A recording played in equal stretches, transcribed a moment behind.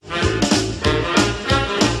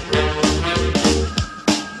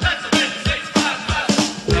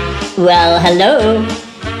Well, hello.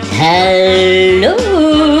 Hello.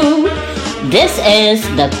 This is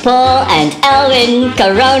the Paul and Elwin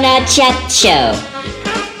Corona Chat Show.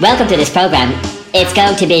 Welcome to this program. It's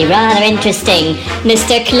going to be rather interesting.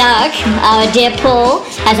 Mr. Clark, our dear Paul,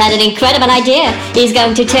 has had an incredible idea. He's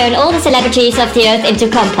going to turn all the celebrities of the earth into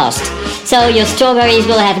compost. So your strawberries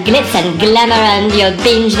will have glitz and glamour, and your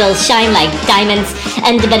beans will shine like diamonds,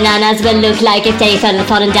 and the bananas will look like if they had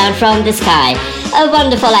fallen down from the sky. A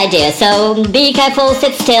wonderful idea. So be careful,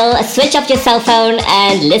 sit still, switch off your cell phone,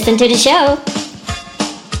 and listen to the show.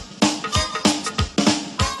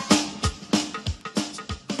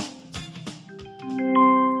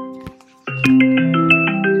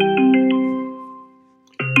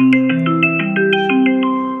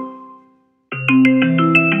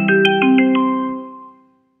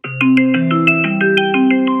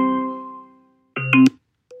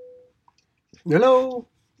 Hello.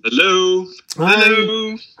 Hello. Hi.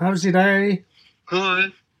 Hello. How's your day? Hi.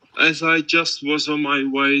 As I just was on my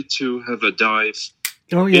way to have a dive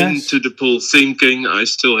Yes. into the pool, thinking I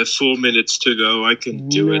still have 4 minutes to go. I can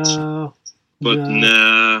do it. But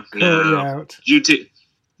nah. Out.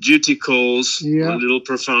 Duty calls. Yeah. A little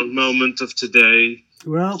profound moment of today.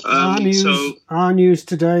 Well, our news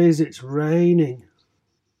today is it's raining.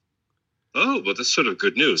 Oh, well, that's sort of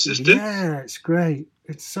good news, isn't it? Yeah, it's great.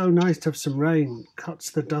 It's so nice to have some rain. Cuts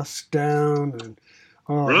the dust down, and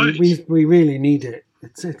Right. we really need it.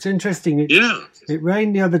 It's interesting. It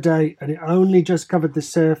rained the other day, and it only just covered the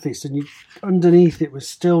surface, and underneath it was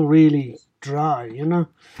still really dry.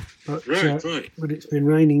 But Right. But it's been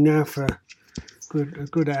raining now for a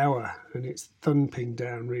good hour, and it's thumping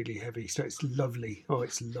down really heavy. So it's lovely. Oh,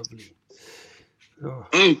 it's lovely.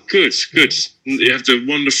 Oh, good. You have the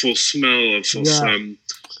wonderful smell of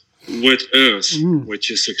wet earth,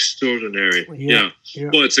 which is extraordinary. Yeah.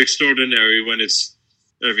 Well, it's extraordinary when it's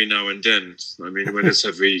every now and then. I mean, when it's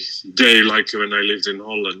every day, like when I lived in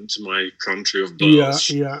Holland, my country of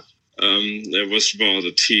birth. It was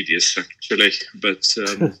rather tedious, actually. But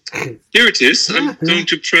here it is. I'm going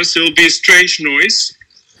to press. It'll be a strange noise.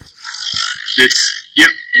 Here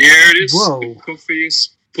it is. Whoa. The coffee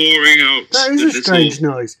is pouring out. That is a strange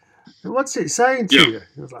noise. What's it saying to you?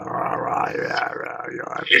 It's like,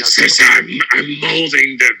 it says, I'm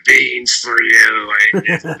molding the beans for you, and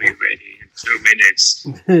it'll be ready in 2 minutes.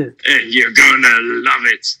 And you're gonna love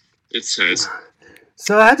it, it says.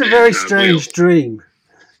 So I had a very strange dream.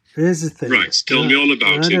 Here's the thing. Right, tell me all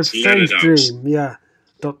about it. I had a strange dream,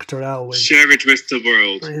 Dr. Elwin. Share it with the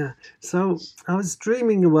world. Yeah. So I was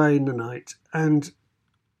dreaming away in the night, and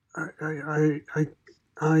I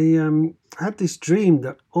had this dream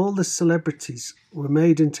that all the celebrities were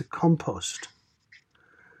made into compost,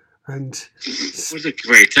 and what a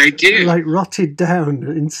great idea! Like rotted down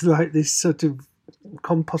into like this sort of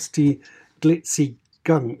composty, glitzy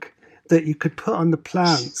gunk that you could put on the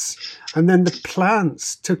plants, and then the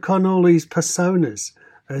plants took on all these personas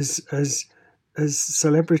as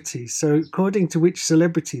celebrities. So according to which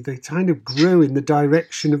celebrity, they kind of grew in the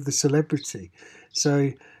direction of the celebrity.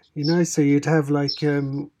 So. So you'd have like, I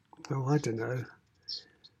don't know.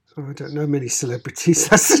 I don't know many celebrities.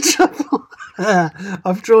 That's the trouble.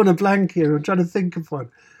 I've drawn a blank here. I'm trying to think of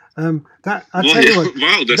one. That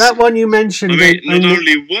one you mentioned. Not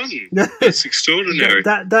only one. That's extraordinary.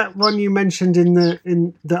 That one you mentioned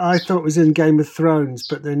that I thought was in Game of Thrones,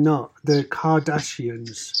 but they're not. The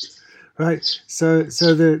Kardashians. Right, so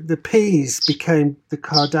the peas became the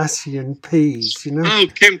Kardashian peas, Oh,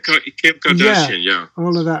 Kim Kardashian, yeah.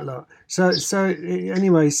 All of that lot. So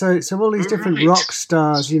anyway, so all these different rock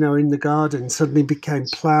stars, in the garden suddenly became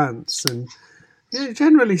plants, and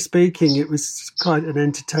generally speaking, it was quite an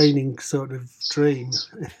entertaining sort of dream,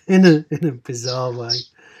 in a bizarre way.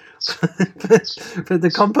 but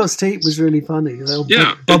the compost heap was really funny.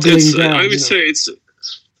 Bubbling down.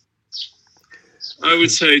 I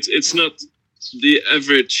would say it's not the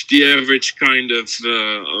average kind of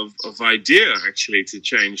idea, actually, to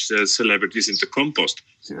change the celebrities into compost.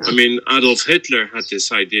 Yeah. I mean, Adolf Hitler had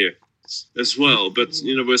this idea as well, but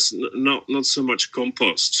was not so much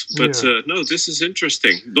compost. But no, this is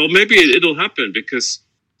interesting. Well, maybe it'll happen because,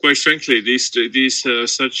 quite frankly, these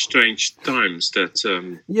such strange times that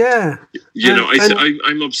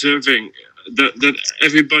I'm observing that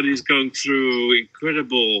everybody's going through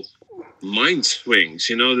incredible mind swings.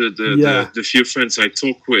 The few friends I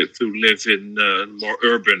talk with who live in more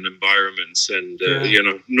urban environments and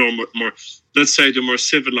more, let's say, the more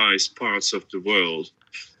civilized parts of the world,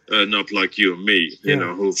 not like you and me,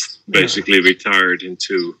 who've basically retired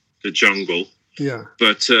into the jungle. Yeah.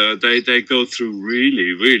 But they go through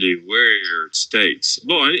really, really weird states.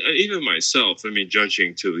 Well, even myself,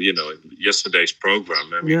 judging to, yesterday's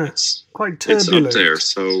program, it's quite turbulent. It's up there.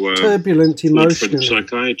 So turbulent emotionally. For the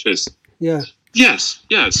psychiatrist. Yeah. Yes.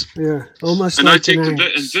 Yeah, almost and like I think and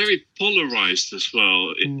very polarized as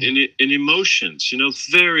well in emotions,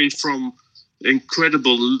 very from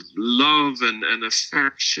incredible love and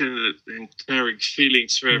affection and caring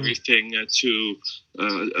feelings for everything to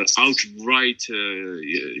outright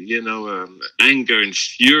anger and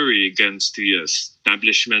fury against the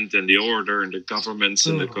establishment and the order and the governments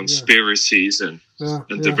and the conspiracies and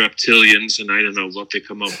the reptilians and I don't know what they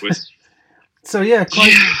come up with. So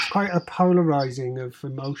quite a polarizing of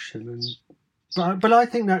emotion, but I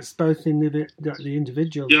think that's both in the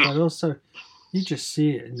individual, but also you just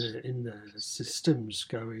see it in the systems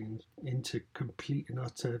going into complete and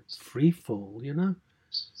utter free fall.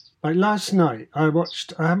 Like last night, I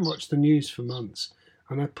haven't watched the news for months,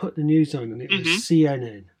 and I put the news on, and it was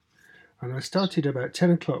CNN, and I started about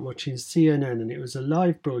 10 o'clock watching CNN, and it was a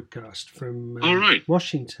live broadcast from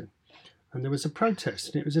Washington. And there was a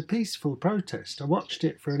protest, and it was a peaceful protest. I watched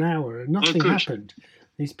it for an hour, and nothing happened.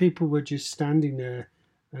 These people were just standing there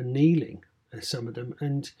and kneeling, some of them,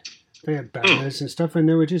 and they had banners and stuff, and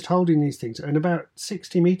they were just holding these things. And about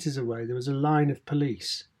 60 metres away, there was a line of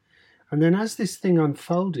police. And then as this thing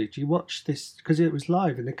unfolded, you watched this, because it was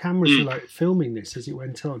live, and the cameras were like filming this as it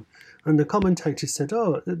went on. And the commentator said,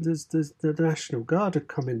 there's the National Guard had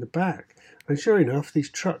come in the back. And sure enough, these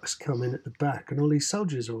trucks come in at the back, and all these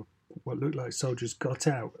soldiers, or what looked like soldiers, got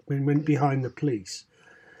out and went behind the police.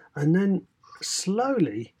 And then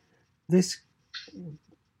slowly this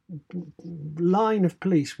line of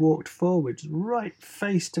police walked forward, right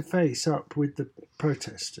face to face up with the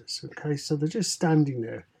protesters. Okay, so they're just standing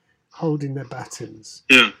there holding their batons.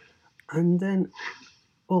 Yeah. And then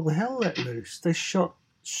all the hell let loose. They shot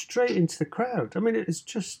straight into the crowd. It was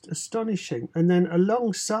just astonishing. And then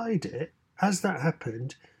alongside it, as that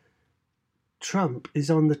happened, Trump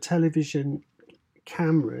is on the television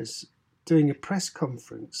cameras doing a press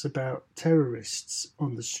conference about terrorists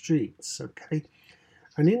on the streets, okay?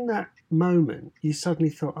 And in that moment, you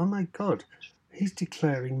suddenly thought, oh my God, he's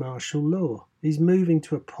declaring martial law. He's moving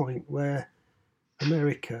to a point where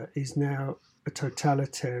America is now a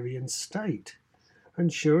totalitarian state.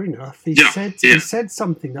 And sure enough, he said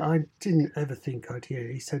something that I didn't ever think I'd hear.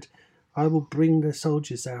 He said, I will bring the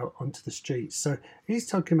soldiers out onto the streets. So he's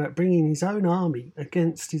talking about bringing his own army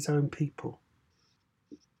against his own people.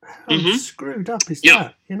 How screwed up is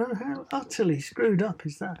that? How utterly screwed up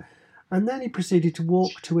is that? And then he proceeded to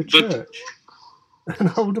walk to a church and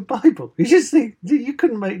hold a Bible. You just think, you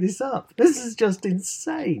couldn't make this up. This is just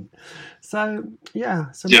insane. So,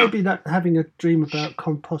 maybe that having a dream about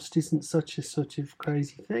compost isn't such a sort of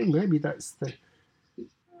crazy thing. Maybe that's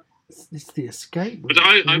it's the escape. But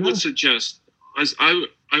I would suggest, I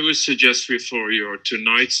would suggest for your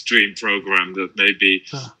tonight's dream program that maybe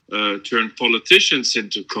turn politicians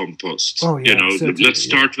into compost. Oh, yeah, let's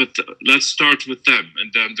start with them,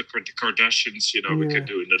 and then the Kardashians. We could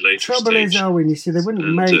do in the later Trouble stage. is, Owen, you see, they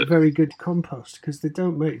wouldn't make very good compost because they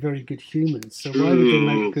don't make very good humans. So why would they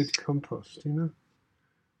make good compost?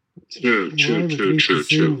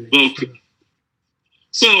 True. Well.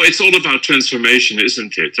 So it's all about transformation,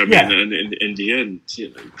 isn't it? And in the end,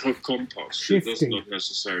 compost does not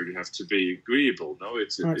necessarily have to be agreeable. No,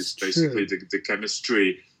 it's basically the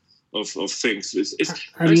chemistry of things. It's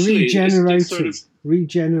and regenerating.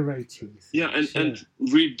 Regenerating. Yeah, and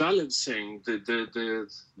rebalancing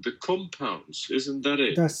the compounds, isn't that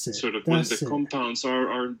it? That's it. Sort of when the compounds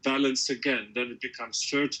are balanced again, then it becomes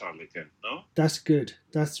fertile again. No, that's good.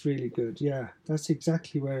 That's really good. Yeah, that's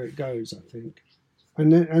exactly where it goes, I think.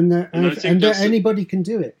 And anybody can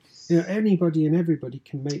do it. Anybody and everybody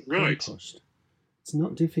can make compost. It's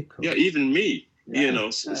not difficult. Yeah, even me.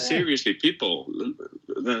 Seriously, people.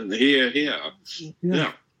 Here.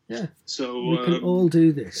 Yeah. So we can all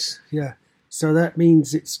do this. Yeah. So that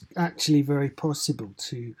means it's actually very possible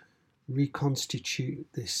to reconstitute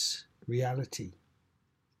this reality.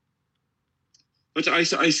 But I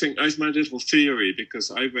think I have my little theory,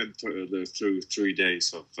 because I went through 3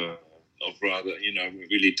 days of rather,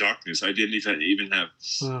 really darkness. I didn't even have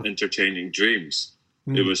entertaining dreams.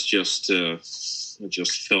 It was just, I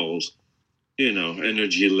just felt,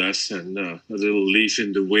 energy-less and a little leaf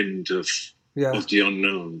in the wind of the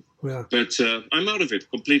unknown. Yeah. But I'm out of it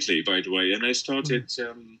completely, by the way. And I started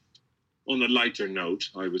on a lighter note,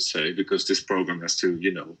 I would say, because this program has to,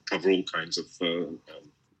 cover all kinds of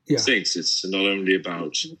things. It's not only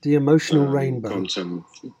about the emotional rainbow. Quantum.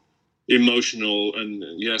 emotional and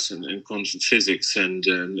quantum physics and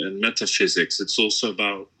metaphysics. It's also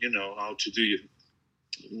about how to do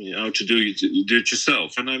it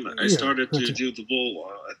yourself. And I started to do the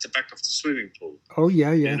wall at the back of the swimming pool. Oh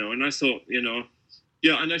yeah. And I thought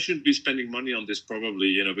and I shouldn't be spending money on this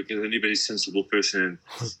probably because anybody's sensible person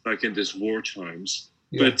like in this war times.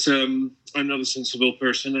 Yeah. But I'm not a sensible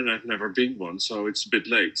person, and I've never been one, so it's a bit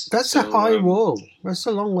late. That's a high wall. That's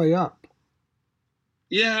a long way up.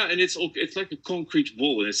 Yeah, and it's like a concrete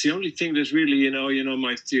wall, and it's the only thing that's really,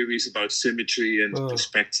 my theories about symmetry and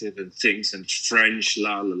perspective and things and French,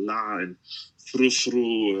 la la la, and frou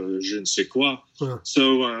je ne sais quoi.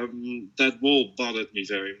 So that wall bothered me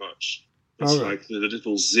very much. It's like the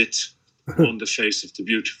little zit on the face of the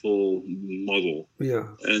beautiful model. Yeah.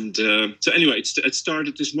 And so anyway, it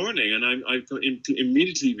started this morning, and I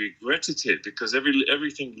immediately regretted it because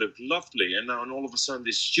everything looked lovely, and now all of a sudden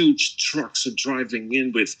these huge trucks are driving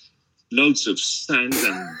in with loads of sand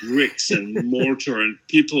and bricks and mortar and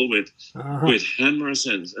people with hammers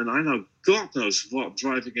and I know God knows what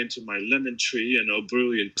driving into my lemon tree and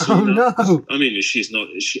brilliant Tina. Oh no! I mean, she's not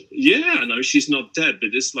dead,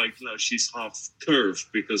 but it's like she's half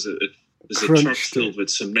curved because there's a truck filled with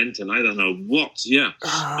cement and I don't know what. Yeah,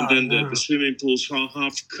 and then the swimming pool's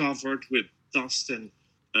half covered with dust and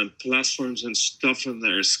platforms and stuff, and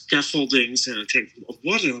there's scaffoldings, and I think,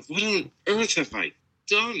 what on earth have I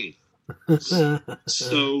done?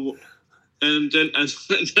 So, and then I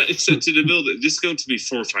said to the builder, "This is going to be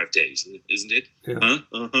 4 or 5 days, isn't it?"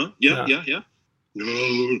 Yeah. Yeah.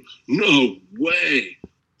 No way.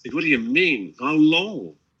 Like, what do you mean? How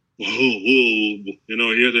long? Whoa.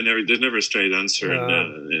 Here there's never a straight answer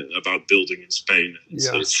about building in Spain.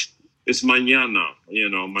 So it's mañana.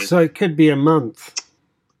 So it could be a month.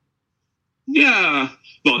 Yeah.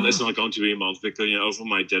 Well, it's not going to be a month because over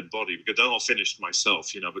my dead body, because then I'll finish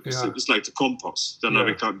myself, because it's like the compost. Then I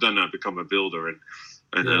become a builder and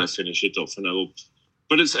then I finish it off, and I will.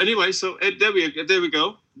 But it's anyway. So there we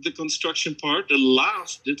go. The construction part, the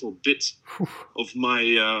last little bit of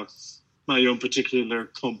my own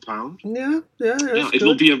particular compound. Yeah. It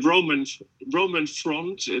will be a Roman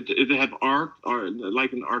front. It have art,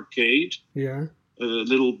 like an arcade. Yeah. A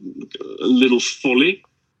little folly.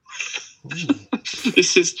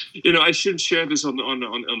 This is, I shouldn't share this on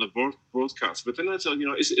the broadcast, but then I tell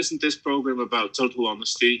isn't this program about total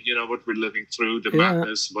honesty? What we're living through, the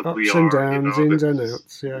madness, what ups we are, and downs, ins and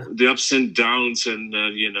outs, the ups and downs, and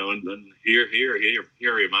and hear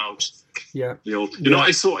him out. Yeah,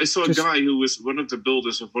 I saw a guy who was one of the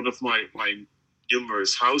builders of one of my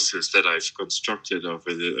numerous houses that I've constructed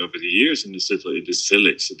over the years in this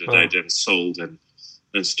village that I then sold and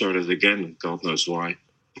started again. God knows why.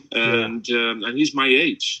 And he's my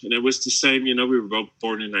age, and it was the same. We were both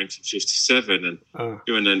born in 1957, and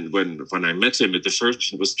then when I met him, it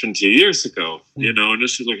was 20 years ago. And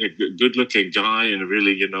this was like a good-looking guy, and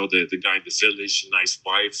really, the guy in the village, nice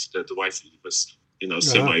wife. The wife was,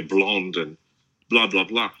 semi-blonde, and blah blah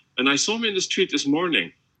blah. And I saw him in the street this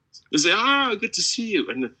morning. I said, good to see you.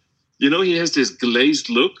 And he has this glazed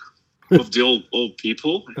look of the old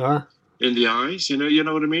people. In the eyes, you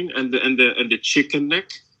know what I mean, and the chicken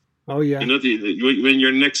neck. Oh yeah. When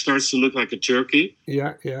your neck starts to look like a turkey.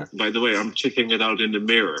 Yeah. By the way, I'm checking it out in the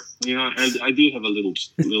mirror. Yeah, and I do have a little.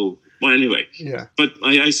 Well, anyway. Yeah. But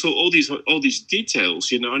I saw all these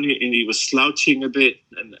details, and he was slouching a bit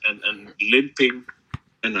and limping,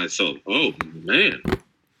 and I thought, oh man,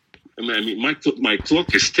 I mean, my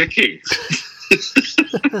clock is ticking.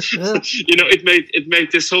 It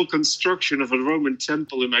made this whole construction of a Roman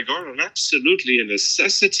temple in my garden absolutely a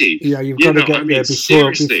necessity. Yeah, you've got to get there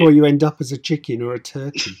before you end up as a chicken or a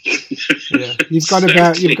turkey. Yeah, you've got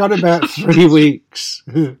about 3 weeks.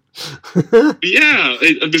 Yeah,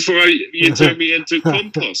 before you turn me into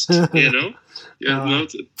compost. Together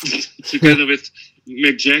with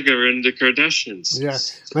Mick Jagger and the Kardashians. Yeah,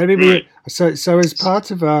 maybe so as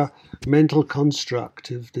part of our mental construct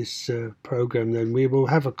of this program, then we will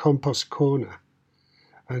have a compost corner,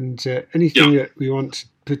 and anything that we want to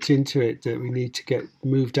put into it that we need to get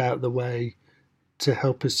moved out of the way to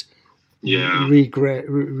help us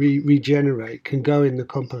regenerate can go in the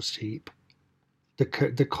compost heap. The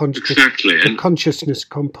consciousness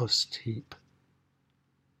compost heap.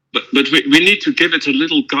 But we need to give it a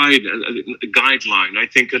little guideline. I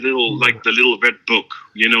think a little like the little red book,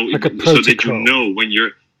 like so that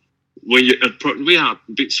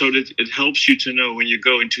so that it helps you to know when you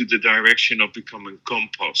go into the direction of becoming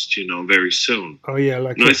compost, very soon. Oh yeah,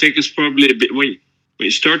 I think it's probably a bit when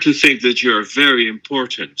you start to think that you are very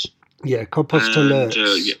important. Yeah, compost alert.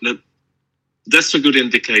 That's a good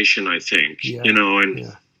indication, I think.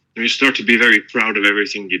 You start to be very proud of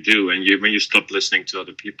everything you do, and when you stop listening to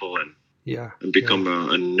other people and become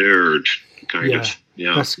a nerd, kind of.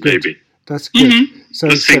 Yeah, that's good. Maybe. That's good. Mm-hmm. So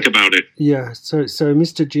think about it. Yeah. So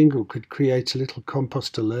Mr. Jingle could create a little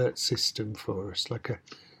compost alert system for us, like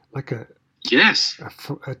a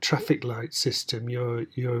traffic light system.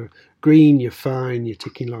 You're green, you're fine, you're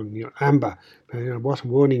ticking along. You're amber. What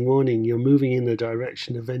warning! You're moving in the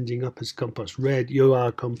direction of ending up as compost. Red, you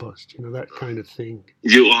are compost. That kind of thing.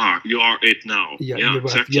 You are it now. Yeah,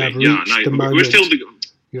 exactly. You have reached the moment. We're still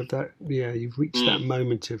you have that. Yeah, you've reached that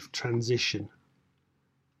moment of transition.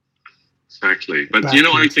 Exactly. But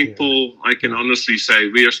I think, Paul, I can honestly say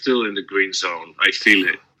we are still in the green zone. I feel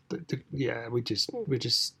it. We're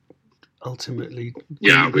just ultimately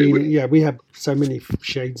green. We have so many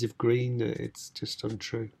shades of green that it's just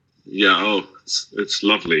untrue. Yeah, it's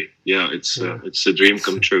lovely. Yeah, it's a dream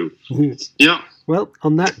come true. Yeah. Well,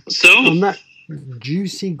 on that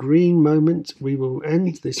juicy green moment, we will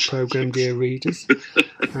end this program, dear readers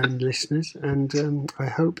and listeners, and I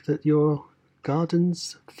hope that your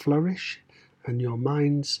gardens flourish and your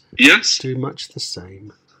minds do much the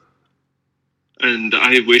same. And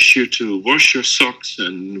I wish you to wash your socks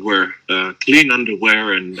and wear clean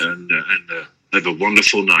underwear and have a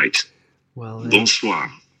wonderful night. Well,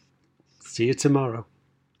 bonsoir. See you tomorrow.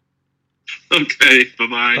 Okay,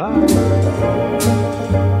 bye-bye. Bye.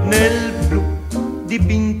 Nel blu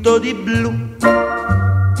dipinto di blu.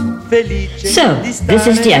 So, this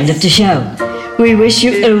is the end of the show. We wish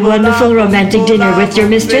you a wonderful romantic dinner with your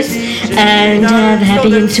mistress and have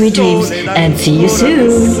happy and sweet dreams, and see you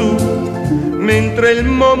soon. Mentre il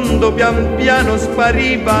mondo pian piano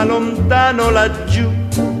spariva lontano laggiù.